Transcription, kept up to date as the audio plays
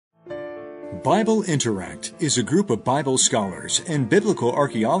Bible Interact is a group of Bible scholars and biblical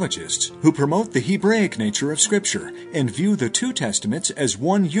archaeologists who promote the Hebraic nature of Scripture and view the two Testaments as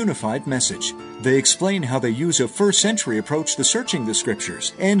one unified message. They explain how they use a first-century approach to searching the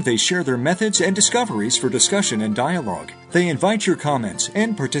Scriptures, and they share their methods and discoveries for discussion and dialogue. They invite your comments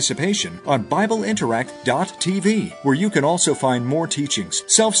and participation on BibleInteract.tv, where you can also find more teachings,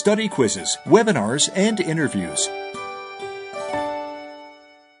 self-study quizzes, webinars, and interviews.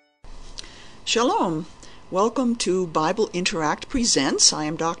 Shalom. Welcome to Bible Interact Presents. I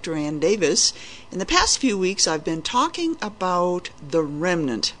am Dr. Ann Davis. In the past few weeks, I've been talking about the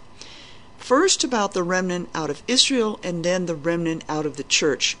remnant. First about the remnant out of Israel, and then the remnant out of the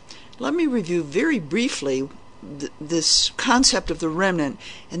church. Let me review very briefly this concept of the remnant,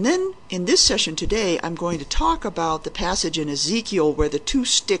 and then in this session today, I'm going to talk about the passage in Ezekiel where the two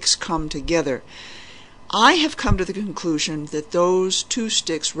sticks come together. I have come to the conclusion that those two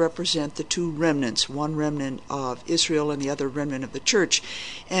sticks represent the two remnants, one remnant of Israel and the other remnant of the church.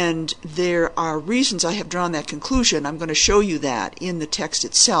 And there are reasons I have drawn that conclusion. I'm going to show you that in the text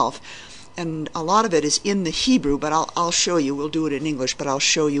itself. And a lot of it is in the Hebrew, but I'll show you. We'll do it in English, but I'll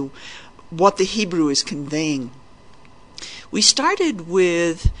show you what the Hebrew is conveying. We started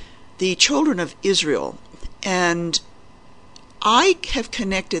with the children of Israel, and I have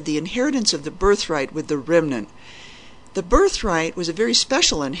connected the inheritance of the birthright with the remnant. The birthright was a very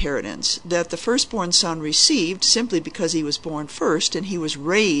special inheritance that the firstborn son received simply because he was born first, and he was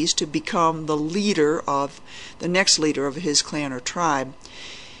raised to become the next leader of his clan or tribe.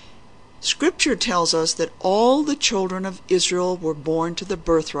 Scripture tells us that all the children of Israel were born to the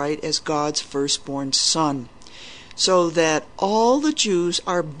birthright as God's firstborn son, so that all the Jews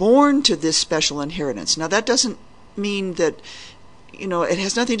are born to this special inheritance. Now that doesn't mean that it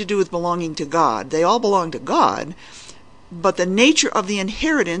has nothing to do with belonging to God. They all belong to God, but the nature of the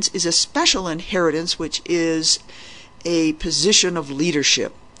inheritance is a special inheritance, which is a position of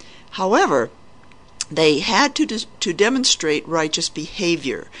leadership. However, they had to demonstrate righteous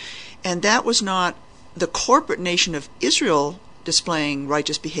behavior, and that was not the corporate nation of Israel displaying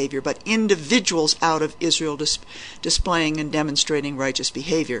righteous behavior, but individuals out of Israel displaying and demonstrating righteous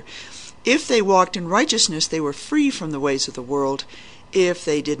behavior. If they walked in righteousness, they were free from the ways of the world. If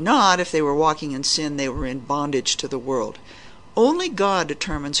they did not, if they were walking in sin, they were in bondage to the world. Only God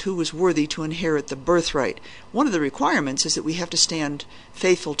determines who is worthy to inherit the birthright. One of the requirements is that we have to stand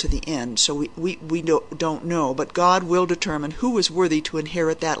faithful to the end, so we don't know, but God will determine who is worthy to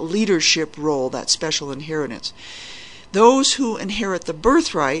inherit that leadership role, that special inheritance. Those who inherit the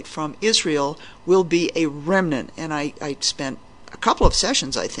birthright from Israel will be a remnant, and I spent a couple of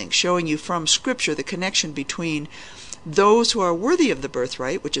sessions, I think, showing you from Scripture the connection between those who are worthy of the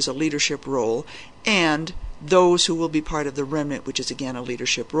birthright, which is a leadership role, and those who will be part of the remnant, which is again a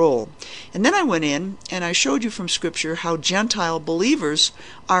leadership role. And then I went in and I showed you from Scripture how Gentile believers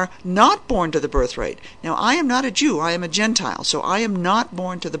are not born to the birthright. Now, I am not a Jew, I am a Gentile, so I am not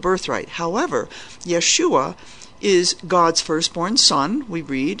born to the birthright. However, Yeshua is God's firstborn son. We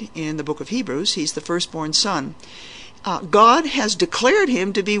read in the book of Hebrews, he's the firstborn son. God has declared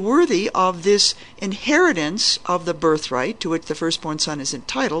him to be worthy of this inheritance of the birthright to which the firstborn son is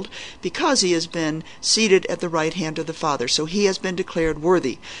entitled, because he has been seated at the right hand of the Father. So he has been declared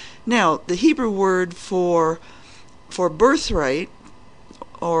worthy. Now, the Hebrew word for birthright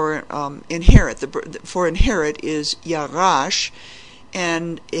or inherit is yarash,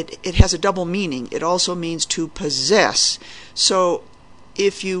 and it has a double meaning. It also means to possess. So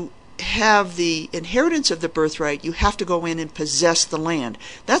if you have the inheritance of the birthright, you have to go in and possess the land.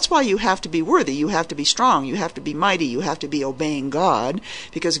 That's why you have to be worthy. You have to be strong. You have to be mighty. You have to be obeying God,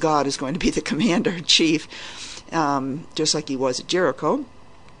 because God is going to be the commander-in-chief, just like he was at Jericho.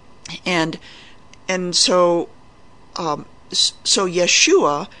 And so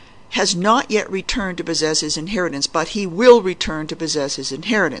Yeshua has not yet returned to possess his inheritance, but he will return to possess his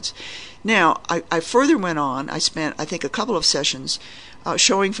inheritance. Now, I further went on. I spent, I think, a couple of sessions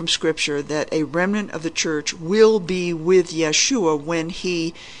showing from Scripture that a remnant of the church will be with Yeshua when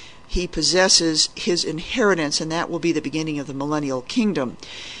he possesses his inheritance, and that will be the beginning of the millennial kingdom.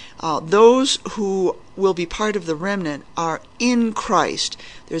 Those who will be part of the remnant are in Christ.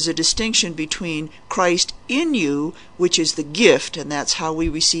 There's a distinction between Christ in you, which is the gift, and that's how we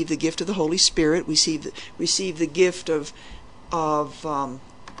receive the gift of the Holy Spirit. We receive the gift of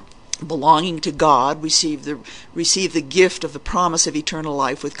belonging to God, receive the gift of the promise of eternal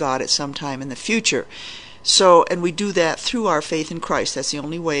life with God at some time in the future. So, and we do that through our faith in Christ. That's the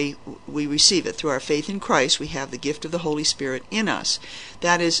only way we receive it. Through our faith in Christ, we have the gift of the Holy Spirit in us.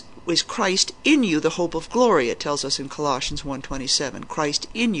 That is is Christ in you, the hope of glory. It tells us in Colossians 1:27. Christ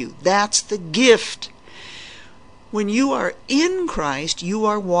in you. That's the gift. When you are in Christ, you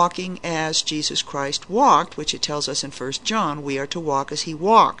are walking as Jesus Christ walked, which it tells us in 1 John, we are to walk as he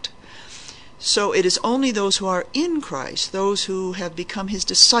walked. So it is only those who are in Christ, those who have become his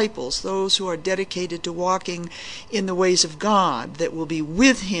disciples, those who are dedicated to walking in the ways of God, that will be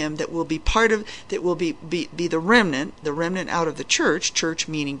with him, that will be part of, that will be the remnant out of the church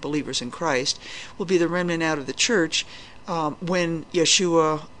meaning believers in Christ, will be the remnant out of the church when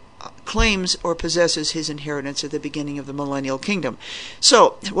Yeshua claims or possesses his inheritance at the beginning of the millennial kingdom.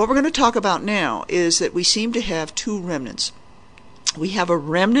 So what we're going to talk about now is that we seem to have two remnants. We have a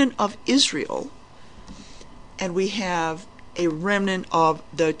remnant of Israel, and we have a remnant of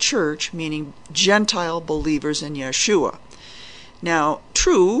the church, meaning Gentile believers in Yeshua. Now,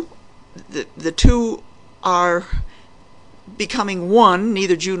 true, the two are becoming one,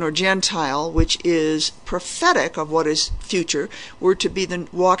 neither Jew nor Gentile, which is prophetic of what is future. We're to be the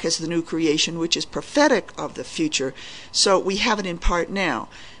walk as the new creation, which is prophetic of the future. So we have it in part now.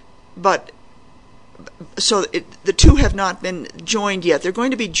 But so the two have not been joined yet. They're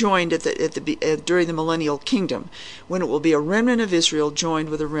going to be joined during the millennial kingdom, when it will be a remnant of Israel joined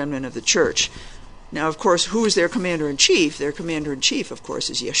with a remnant of the church. Now, of course, who is their commander-in-chief? Their commander-in-chief, of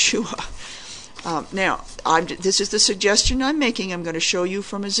course, is Yeshua. This is the suggestion I'm making. I'm going to show you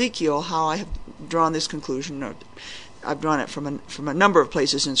from Ezekiel how I have drawn this conclusion. I've drawn it from a number of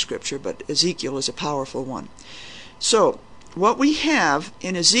places in Scripture, but Ezekiel is a powerful one. So, what we have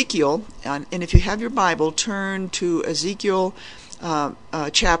in Ezekiel, and if you have your Bible, turn to Ezekiel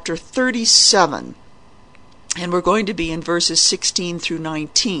chapter 37, and we're going to be in verses 16 through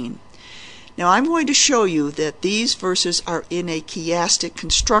 19. Now, I'm going to show you that these verses are in a chiastic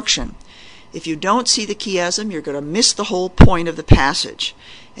construction. If you don't see the chiasm, you're going to miss the whole point of the passage,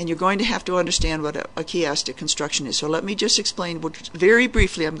 and you're going to have to understand what a chiastic construction is. So let me just explain very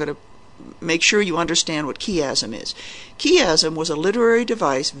briefly. I'm going to make sure you understand what chiasm is. Chiasm was a literary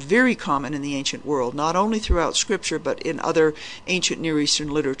device very common in the ancient world, not only throughout Scripture, but in other ancient Near Eastern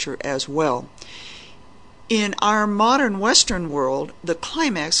literature as well. In our modern Western world, the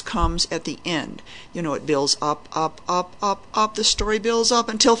climax comes at the end. It builds up, the story builds up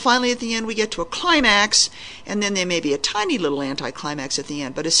until finally at the end we get to a climax, and then there may be a tiny little anticlimax at the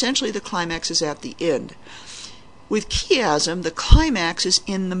end, but essentially the climax is at the end. With chiasm, the climax is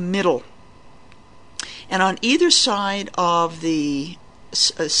in the middle. And on either side of the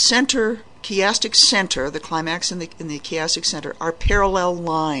center, chiastic center, the climax in the chiastic center, are parallel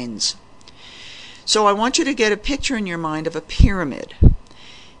lines. So I want you to get a picture in your mind of a pyramid.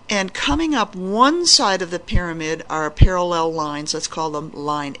 And coming up one side of the pyramid are parallel lines. Let's call them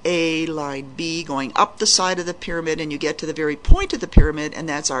line A, line B, going up the side of the pyramid, and you get to the very point of the pyramid, and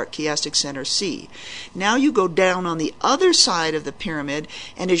that's our chiastic center C. Now you go down on the other side of the pyramid,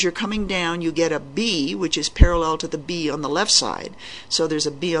 and as you're coming down, you get a B, which is parallel to the B on the left side. So there's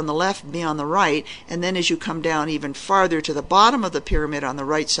a B on the left, B on the right, and then as you come down even farther to the bottom of the pyramid on the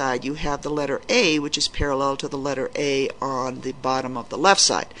right side, you have the letter A, which is parallel to the letter A on the bottom of the left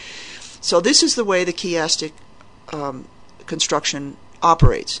side. So this is the way the chiastic construction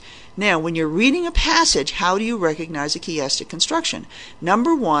operates. Now, when you're reading a passage, how do you recognize a chiastic construction?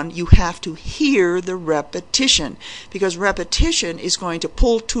 Number one, you have to hear the repetition, because repetition is going to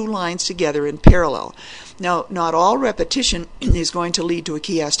pull two lines together in parallel. Now, not all repetition is going to lead to a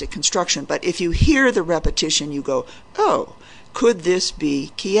chiastic construction, but if you hear the repetition, you go, oh, could this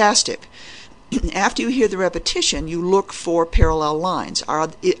be chiastic? After you hear the repetition, you look for parallel lines.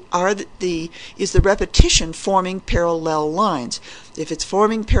 Is the repetition forming parallel lines? If it's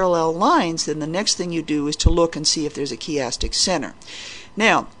forming parallel lines, then the next thing you do is to look and see if there's a chiastic center.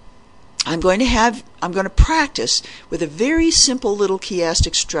 Now, I'm going to practice with a very simple little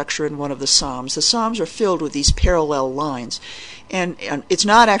chiastic structure in one of the Psalms. The Psalms are filled with these parallel lines. And it's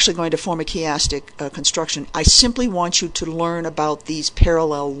not actually going to form a chiastic construction. I simply want you to learn about these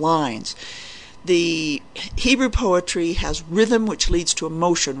parallel lines. The Hebrew poetry has rhythm, which leads to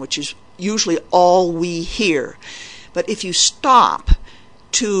emotion, which is usually all we hear. But if you stop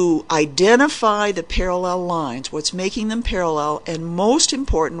to identify the parallel lines, what's making them parallel, and most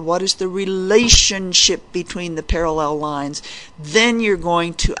important, what is the relationship between the parallel lines, then you're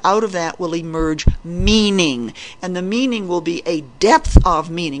going to, out of that will emerge meaning. And the meaning will be a depth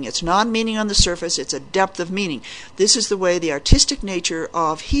of meaning. It's not meaning on the surface, it's a depth of meaning. This is the way the artistic nature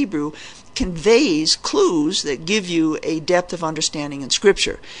of Hebrew conveys clues that give you a depth of understanding in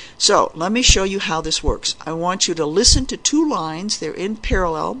Scripture. So let me show you how this works. I want you to listen to two lines. They're in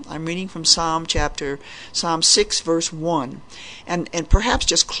parallel. I'm reading from Psalm 6, verse 1. And perhaps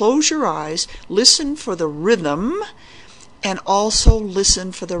just close your eyes, listen for the rhythm, and also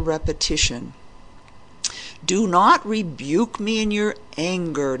listen for the repetition. Do not rebuke me in your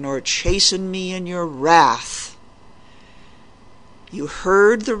anger, nor chasten me in your wrath. You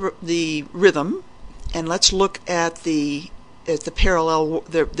heard the rhythm, and let's look at the parallel,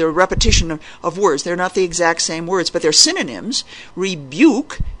 the repetition of words. They're not the exact same words, but they're synonyms.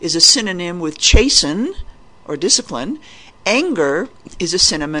 Rebuke is a synonym with chasten, or discipline. Anger is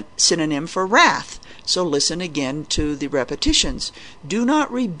a synonym for wrath. So listen again to the repetitions. Do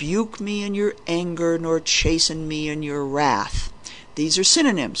not rebuke me in your anger, nor chasten me in your wrath. These are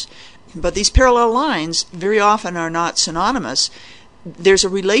synonyms. But these parallel lines very often are not synonymous. There's a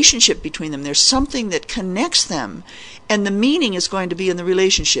relationship between them. There's something that connects them, and the meaning is going to be in the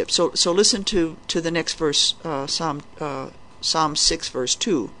relationship. So listen to the next verse, Psalm 6, verse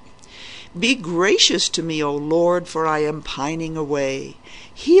 2. Be gracious to me, O Lord, for I am pining away.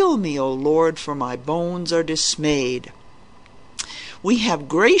 Heal me, O Lord, for my bones are dismayed. We have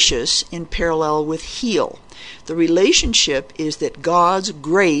gracious in parallel with heal. The relationship is that God's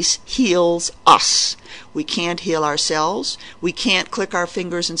grace heals us. We can't heal ourselves. We can't click our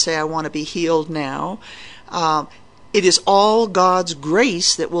fingers and say, I want to be healed now. It is all God's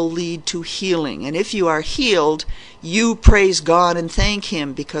grace that will lead to healing. And if you are healed, you praise God and thank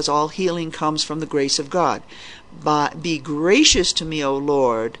Him, because all healing comes from the grace of God. But be gracious to me, O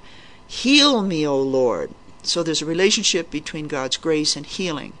Lord. Heal me, O Lord. So there's a relationship between God's grace and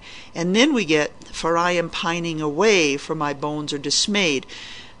healing. And then we get, for I am pining away, for my bones are dismayed.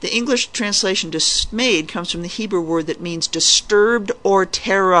 The English translation dismayed comes from the Hebrew word that means disturbed or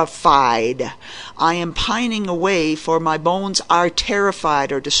terrified. I am pining away, for my bones are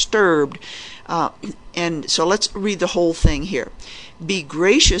terrified or disturbed. And so let's read the whole thing here. Be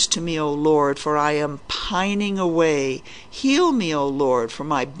gracious to me, O Lord, for I am pining away. Heal me, O Lord, for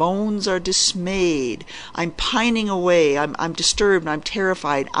my bones are dismayed. I'm pining away. I'm disturbed. I'm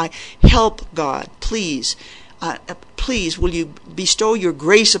terrified. Help, God, please. Please, will you bestow your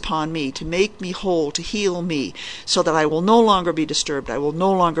grace upon me to make me whole, to heal me, so that I will no longer be disturbed. I will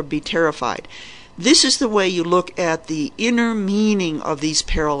no longer be terrified. This is the way you look at the inner meaning of these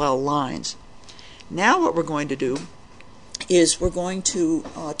parallel lines. Now what we're going to do is we're going to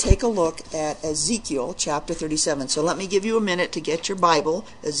take a look at Ezekiel chapter 37. So let me give you a minute to get your Bible.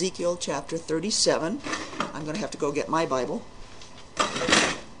 Ezekiel chapter 37. I'm going to have to go get my Bible.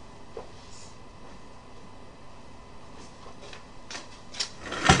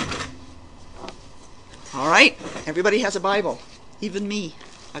 All right, everybody has a Bible, even me.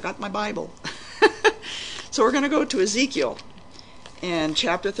 I got my Bible. So we're going to go to Ezekiel and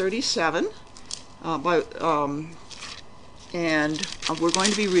chapter 37. And we're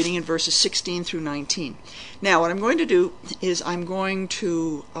going to be reading in verses 16 through 19. Now, what I'm going to do is I'm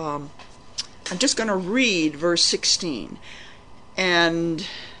just going to read verse 16, and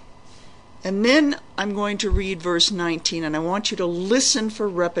then I'm going to read verse 19, and I want you to listen for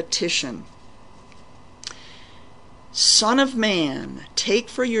repetition. Son of man, take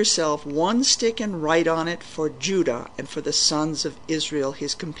for yourself one stick and write on it for Judah and for the sons of Israel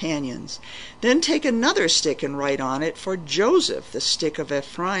his companions. Then take another stick and write on it for Joseph, the stick of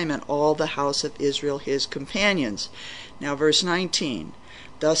Ephraim, and all the house of Israel his companions. Now verse 19.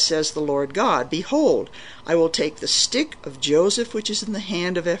 Thus says the Lord God, Behold, I will take the stick of Joseph which is in the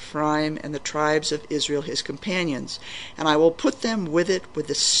hand of Ephraim, and the tribes of Israel his companions, and I will put them with it with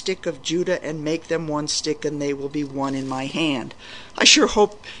the stick of Judah, and make them one stick, and they will be one in my hand. I sure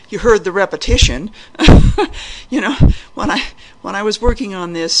hope you heard the repetition. When I was working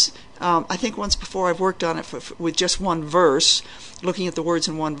on this, I think once before I've worked on it with just one verse, looking at the words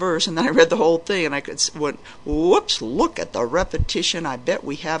in one verse, and then I read the whole thing, and I went, whoops, look at the repetition. I bet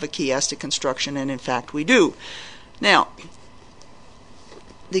we have a chiastic construction, and in fact we do. Now,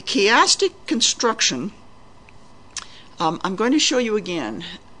 the chiastic construction, I'm going to show you again.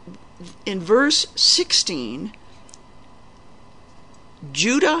 In verse 16,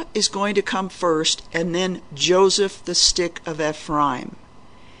 Judah is going to come first, and then Joseph, the stick of Ephraim.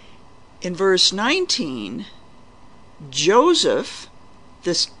 In verse 19, Joseph,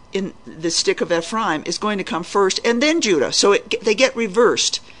 the stick of Ephraim, is going to come first, and then Judah. So they get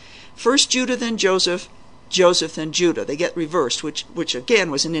reversed. First Judah, then Joseph, Joseph, then Judah. They get reversed, which again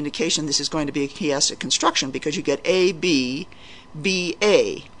was an indication this is going to be a chiastic construction, because you get A, B, B,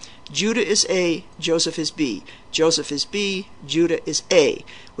 A. Judah is A, Joseph is B. Joseph is B, Judah is A,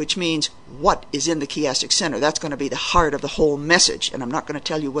 which means what is in the chiastic center. That's going to be the heart of the whole message, and I'm not going to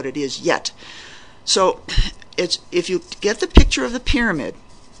tell you what it is yet. So if you get the picture of the pyramid,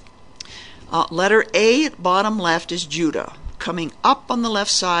 letter A at bottom left is Judah. Coming up on the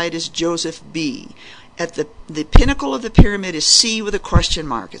left side is Joseph B. At the pinnacle of the pyramid is C with a question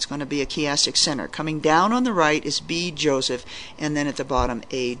mark. It's going to be a chiastic center. Coming down on the right is B, Joseph, and then at the bottom,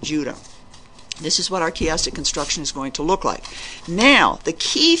 A, Judah. This is what our chiastic construction is going to look like. Now, the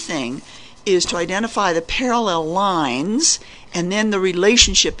key thing is to identify the parallel lines and then the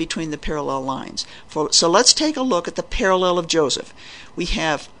relationship between the parallel lines. So let's take a look at the parallel of Joseph. We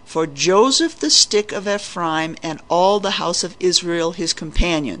have, for Joseph the stick of Ephraim and all the house of Israel his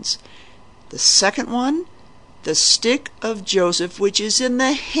companions. The second one, the stick of Joseph, which is in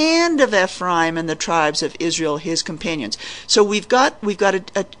the hand of Ephraim and the tribes of Israel, his companions. So we've got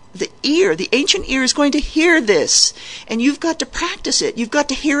the ear. The ancient ear is going to hear this, and you've got to practice it. You've got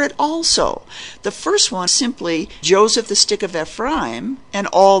to hear it also. The first one, simply Joseph, the stick of Ephraim, and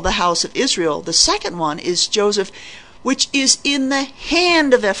all the house of Israel. The second one is Joseph, which is in the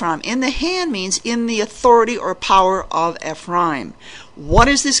hand of Ephraim. In the hand means in the authority or power of Ephraim. What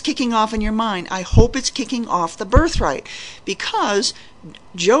is this kicking off in your mind? I hope it's kicking off the birthright, because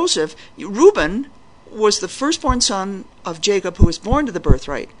Reuben was the firstborn son of Jacob, who was born to the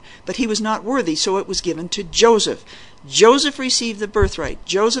birthright, but he was not worthy, so it was given to Joseph. Joseph received the birthright.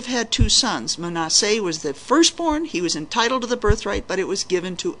 Joseph had two sons. Manasseh was the firstborn. He was entitled to the birthright, but it was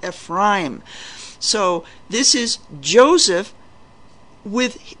given to Ephraim. So this is Joseph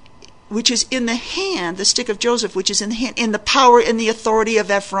which is in the hand, the stick of Joseph, which is in the hand, in the power and the authority of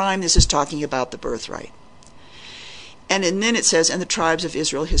Ephraim. This is talking about the birthright. And then it says, and the tribes of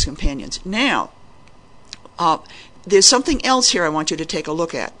Israel, his companions. Now, there's something else here I want you to take a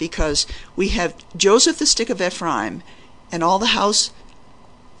look at, because we have Joseph, the stick of Ephraim, and all the house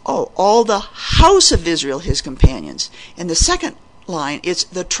of Israel, his companions. And the second line, it's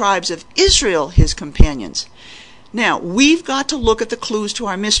the tribes of Israel, his companions. Now, we've got to look at the clues to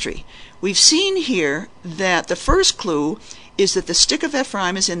our mystery. We've seen here that the first clue is that the stick of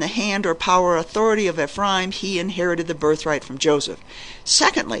Ephraim is in the hand or power or authority of Ephraim. He inherited the birthright from Joseph.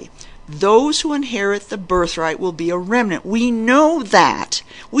 Secondly, those who inherit the birthright will be a remnant. We know that.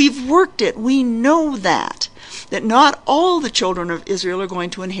 We've worked it. We know that not all the children of Israel are going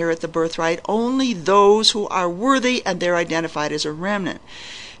to inherit the birthright, only those who are worthy, and they're identified as a remnant.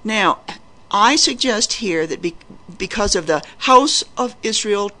 Now, I suggest here that because of the house of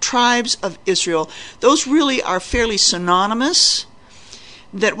Israel, tribes of Israel, those really are fairly synonymous,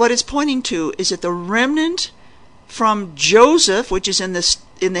 that what it's pointing to is that the remnant from Joseph, which is in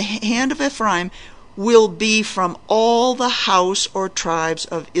the hand of Ephraim, will be from all the house or tribes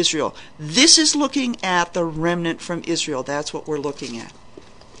of Israel. This is looking at the remnant from Israel. That's what we're looking at.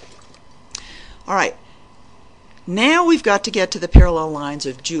 All right. Now we've got to get to the parallel lines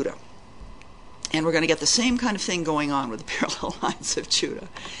of Judah. And we're going to get the same kind of thing going on with the parallel lines of Judah,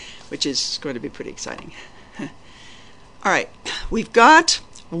 which is going to be pretty exciting. All right. We've got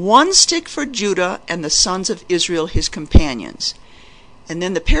one stick for Judah and the sons of Israel, his companions. And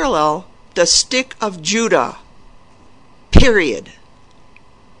then the parallel, the stick of Judah, period.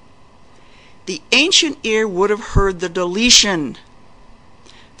 The ancient ear would have heard the deletion.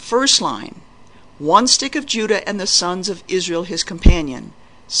 First line, one stick of Judah and the sons of Israel, his companion.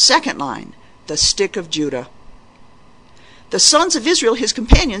 Second line, the stick of Judah. The sons of Israel, his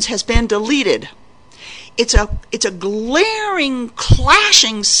companions, has been deleted. It's a glaring,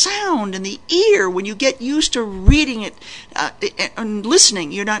 clashing sound in the ear when you get used to reading it and listening.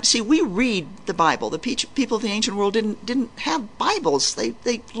 We read the Bible. The people of the ancient world didn't have Bibles.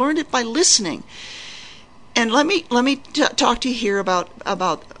 They learned it by listening. And let me talk to you here about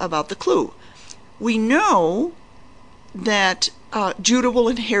the clue. We know that Judah will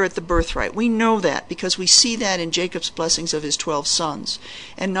inherit the birthright. We know that because we see that in Jacob's blessings of his 12 sons.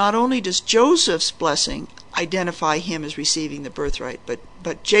 And not only does Joseph's blessing identify him as receiving the birthright,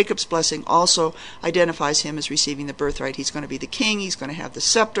 but Jacob's blessing also identifies him as receiving the birthright. He's going to be the king. He's going to have the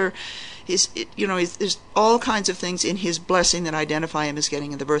scepter. There's all kinds of things in his blessing that identify him as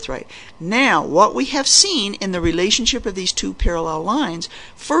getting the birthright. Now, what we have seen in the relationship of these two parallel lines,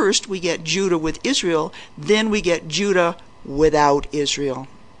 first we get Judah with Israel, then we get Judah without Israel.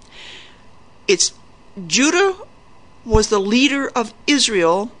 Judah was the leader of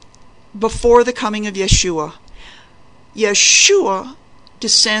Israel before the coming of Yeshua. Yeshua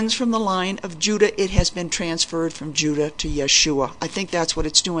descends from the line of Judah, it has been transferred from Judah to Yeshua. I think that's what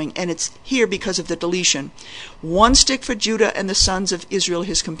it's doing, and it's here because of the deletion. One stick for Judah and the sons of Israel,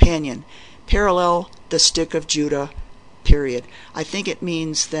 his companion. Parallel, the stick of Judah, period. I think it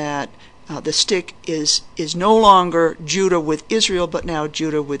means that the stick is no longer Judah with Israel, but now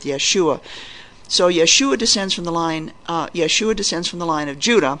Judah with Yeshua. So Yeshua descends from the line of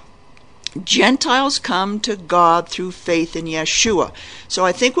Judah. Gentiles come to God through faith in Yeshua. So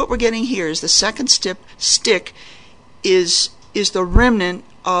I think what we're getting here is the second stick is the remnant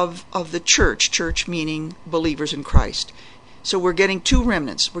of the church. Church meaning believers in Christ. So we're getting two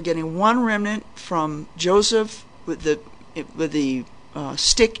remnants. We're getting one remnant from Joseph with the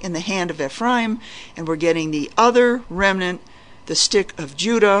stick in the hand of Ephraim, and we're getting the other remnant, the stick of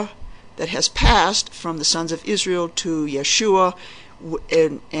Judah, that has passed from the sons of Israel to Yeshua,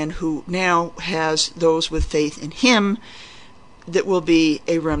 and who now has those with faith in him, that will be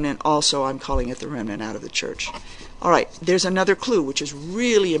a remnant also. I'm calling it the remnant out of the church. All right, there's another clue which is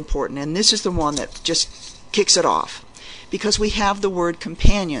really important, and this is the one that just kicks it off, because we have the word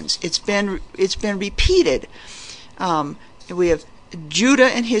companions. It's been repeated. We have Judah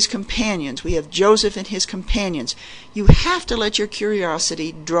and his companions. We have Joseph and his companions. You have to let your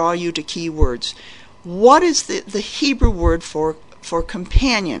curiosity draw you to key words. What is the Hebrew word for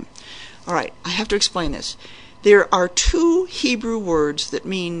companion? All right, I have to explain this. There are two Hebrew words that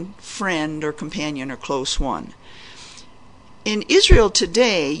mean friend or companion or close one. In Israel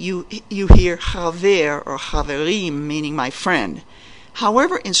today, you hear haver or haverim, meaning my friend.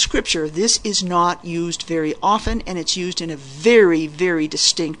 However, in Scripture, this is not used very often, and it's used in a very, very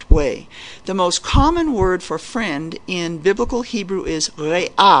distinct way. The most common word for friend in biblical Hebrew is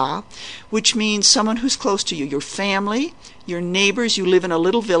re'ah, which means someone who's close to you, your family, your neighbors. You live in a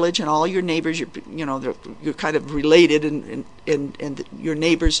little village, and all your neighbors, you're kind of related, and your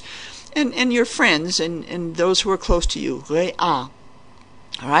neighbors, and your friends, and those who are close to you. Re'ah. All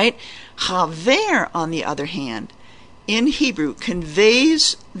right? Haver, on the other hand, in Hebrew,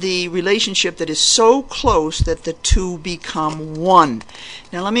 conveys the relationship that is so close that the two become one.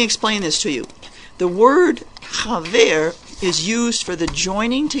 Now let me explain this to you. The word haver is used for the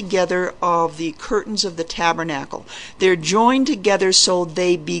joining together of the curtains of the tabernacle. They're joined together so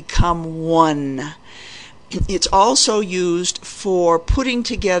they become one. It's also used for putting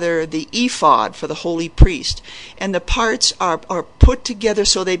together the ephod for the holy priest. And the parts are put together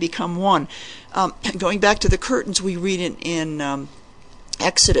so they become one. Going back to the curtains, we read it in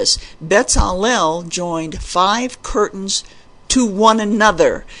Exodus. Bezalel joined 5 curtains to one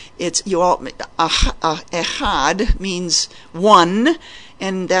another. Ehad means one,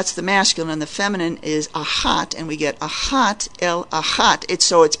 and that's the masculine, and the feminine is ahat, and we get ahat el ahat.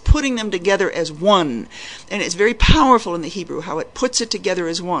 It's putting them together as one, and it's very powerful in the Hebrew how it puts it together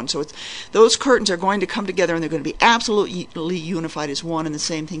as one. So those curtains are going to come together, and they're going to be absolutely unified as one, and the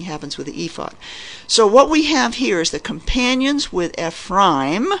same thing happens with the ephod. So what we have here is the companions with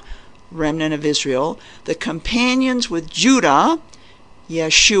Ephraim, remnant of Israel, the companions with Judah,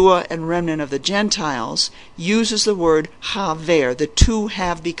 Yeshua, and remnant of the Gentiles, uses the word haver. The two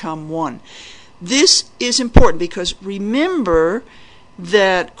have become one. This is important because remember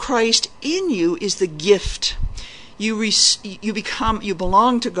that Christ in you is the gift. You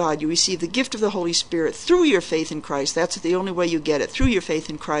belong to God. You receive the gift of the Holy Spirit through your faith in Christ. That's the only way you get it, through your faith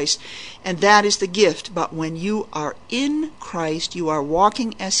in Christ. And that is the gift. But when you are in Christ, you are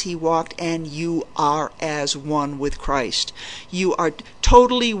walking as he walked, and you are as one with Christ. You are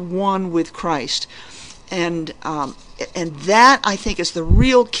totally one with Christ. And that, I think, is the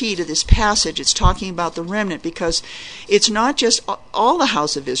real key to this passage. It's talking about the remnant, because it's not just all the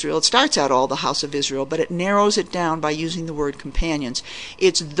house of Israel. It starts out all the house of Israel, but it narrows it down by using the word companions.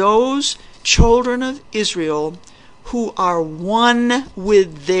 It's those children of Israel who are one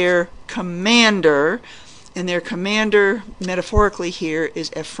with their commander, and their commander, metaphorically here,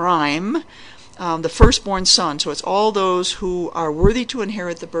 is Ephraim, the firstborn son. So it's all those who are worthy to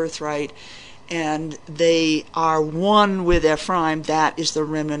inherit the birthright, and they are one with Ephraim. That is the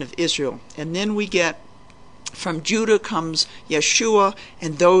remnant of Israel. And then we get, from Judah comes Yeshua,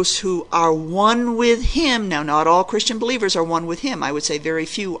 and those who are one with him. Now, not all Christian believers are one with him. I would say very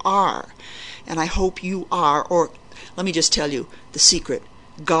few are. And I hope you are. Or let me just tell you the secret.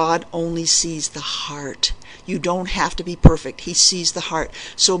 God only sees the heart. You don't have to be perfect. He sees the heart.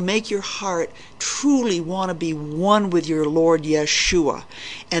 So make your heart truly want to be one with your Lord Yeshua.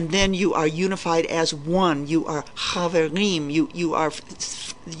 And then you are unified as one. You are haverim. You are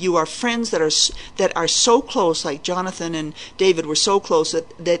you are friends that are so close, like Jonathan and David were so close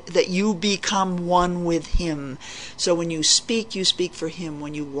that you become one with him. So when you speak for him.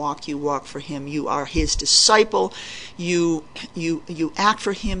 When you walk for him. You are his disciple. You act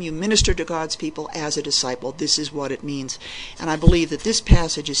for him. You minister to God's people as a disciple. This is what it means. And I believe that this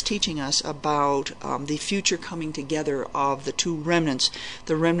passage is teaching us about the future coming together of the two remnants,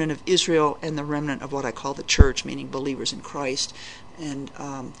 the remnant of Israel and the remnant of what I call the church, meaning believers in Christ. And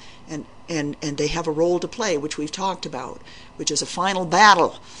they have a role to play, which we've talked about, which is a final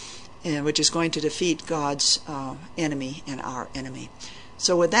battle, and which is going to defeat God's enemy and our enemy.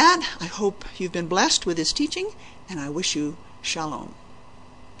 So with that, I hope you've been blessed with this teaching, and I wish you shalom.